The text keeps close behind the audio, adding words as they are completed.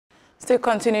Still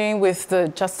continuing with the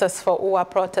Justice for UWA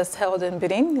protest held in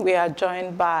Benin, we are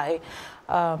joined by,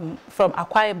 from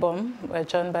Akwa Ibom, we're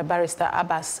joined by Barrister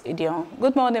Abbas Idiong.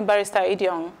 Good morning, Barrister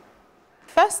Idiong.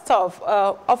 First off,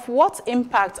 of what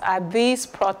impact are these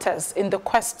protests in the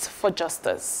quest for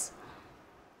justice?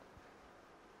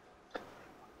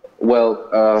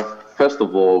 Well, first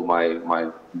of all,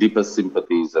 my deepest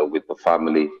sympathies are with the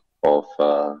family of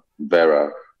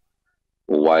Vera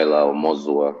Uwaila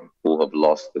Omozuwa, who have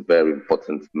lost a very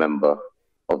important member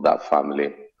of that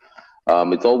family.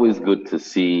 It's always good to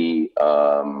see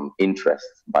interest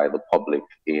by the public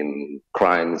in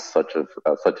crimes such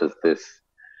as this,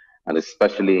 and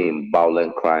especially in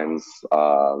violent crimes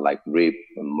like rape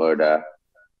and murder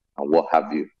and what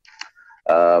have you.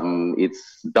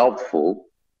 It's doubtful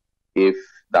if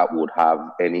that would have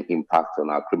any impact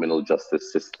on our criminal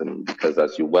justice system, because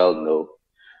as you well know,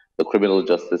 the criminal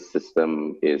justice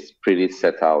system is pretty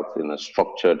set out in a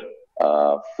structured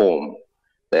form.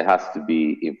 There has to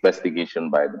be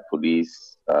investigation by the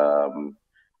police, and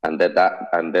then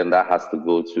that has to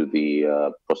go to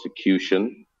the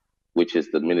prosecution, which is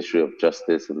the Ministry of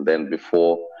Justice, and then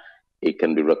before it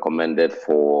can be recommended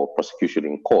for prosecution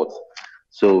in court.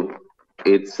 So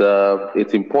it's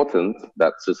important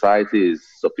that society is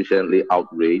sufficiently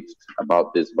outraged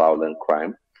about this violent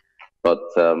crime, but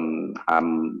I'm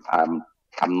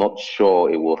not sure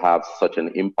it will have such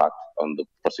an impact on the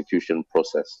prosecution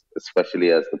process, especially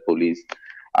as the police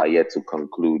are yet to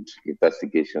conclude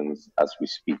investigations as we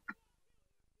speak.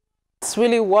 It's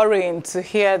really worrying to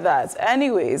hear that.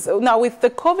 Anyways, now with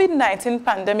the COVID-19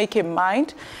 pandemic in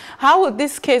mind, how will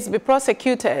this case be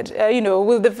prosecuted?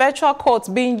 Will the virtual courts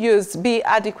being used be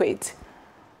adequate?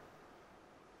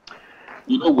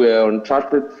 We're in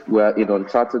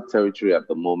uncharted territory at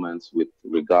the moment with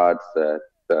regards to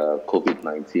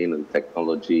COVID-19 and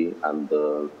technology and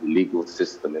the legal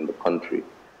system in the country.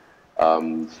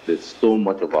 There's so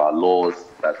much of our laws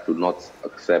that do not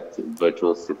accept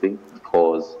virtual sitting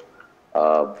because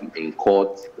in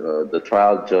court, the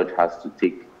trial judge has to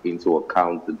take into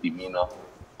account the demeanor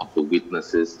of the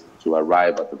witnesses to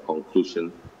arrive at the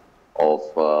conclusion of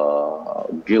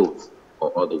guilt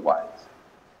or otherwise.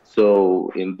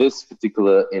 So in this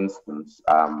particular instance,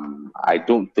 I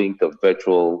don't think a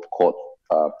virtual court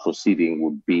proceeding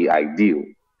would be ideal,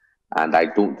 and I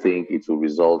don't think it will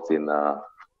result in a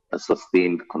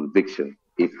sustained conviction,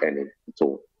 if any, at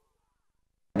all.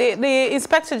 The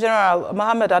Inspector General,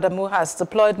 Mohammed Adamu, has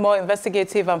deployed more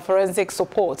investigative and forensic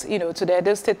support, to the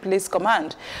Edo State Police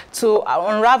Command to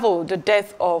unravel the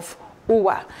death of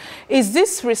UWA. Is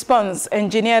this response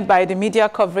engineered by the media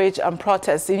coverage and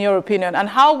protests, in your opinion, and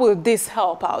how will this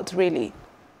help out, really?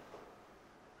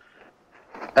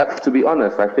 To be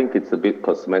honest, I think it's a bit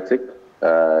cosmetic.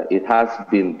 It has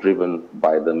been driven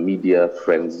by the media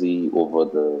frenzy over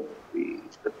the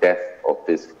death of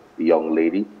this young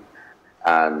lady,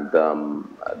 and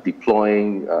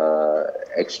deploying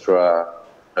extra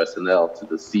personnel to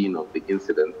the scene of the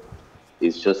incident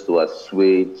is just to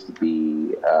assuage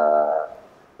the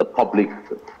public,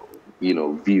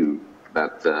 view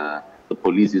that the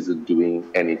police isn't doing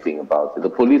anything about it. The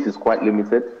police is quite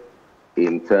limited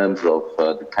in terms of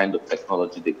the kind of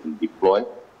technology they can deploy.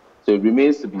 So it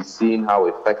remains to be seen how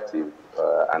effective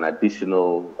an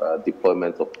additional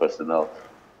deployment of personnel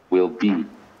will be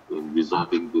in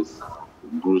resolving this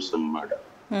gruesome murder.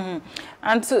 Mm-hmm.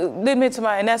 And to lead me to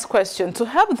my next question, to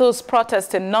help those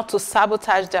protesting not to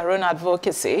sabotage their own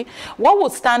advocacy, what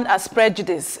would stand as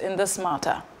prejudice in this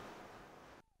matter?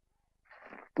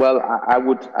 Well, I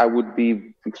would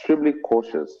be extremely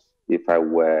cautious if I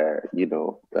were,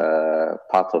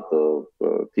 part of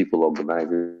the people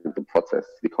organizing the protest,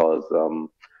 because,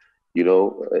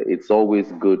 it's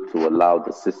always good to allow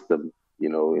the system,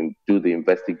 do the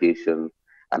investigation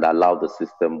and allow the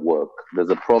system work. There's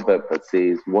a proverb that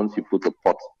says, once you put a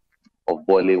pot of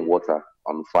boiling water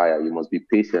on fire, you must be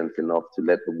patient enough to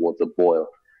let the water boil.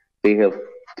 They have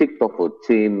kicked off a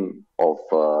chain of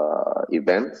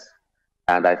events,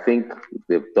 and I think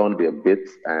they've done their bit,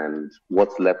 and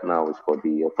what's left now is for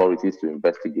the authorities to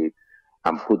investigate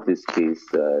and put this case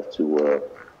to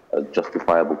a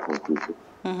justifiable conclusion.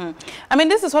 Mm-hmm. I mean,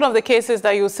 this is one of the cases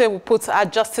that you say will put our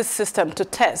justice system to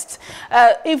test.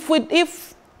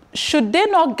 Should they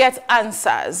not get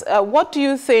answers, what do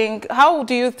you think, how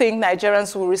do you think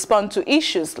Nigerians will respond to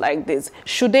issues like this?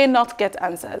 Should they not get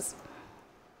answers?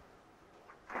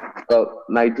 Well,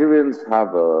 Nigerians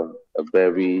have a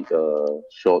very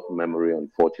short memory,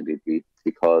 unfortunately,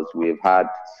 because we've had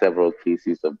several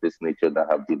cases of this nature that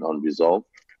have been unresolved,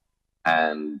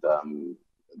 and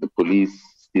the police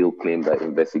still claim that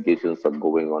investigations are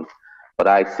going on. But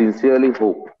I sincerely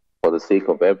hope for the sake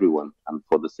of everyone and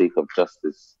for the sake of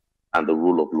justice and the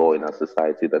rule of law in our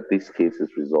society, that this case is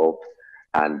resolved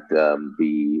and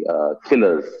the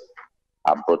killers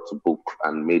are brought to book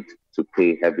and made to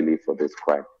pay heavily for this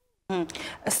crime.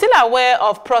 Still aware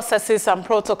of processes and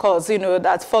protocols,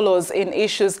 that follows in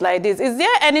issues like this. Is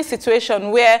there any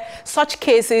situation where such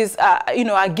cases,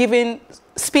 are given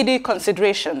speedy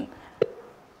consideration?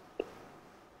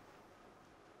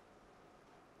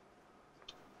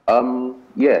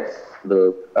 Yes,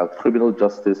 the Criminal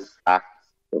Justice Act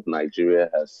of Nigeria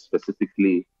has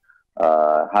specifically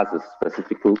has a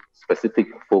specific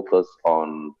focus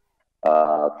on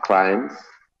crimes,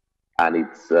 and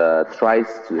it tries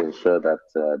to ensure that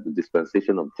the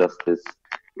dispensation of justice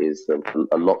is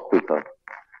a lot quicker.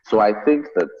 So I think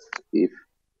that if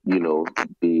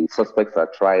the suspects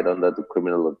are tried under the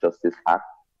Criminal Justice Act,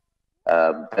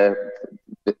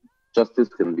 justice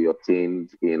can be obtained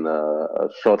in a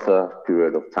shorter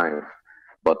period of time.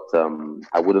 But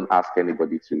I wouldn't ask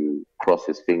anybody to cross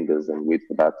his fingers and wait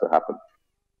for that to happen.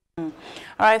 All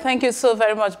right, thank you so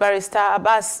very much, Barrister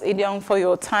Abbas Idiong, for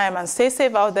your time, and stay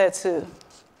safe out there too.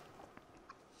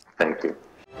 Thank you.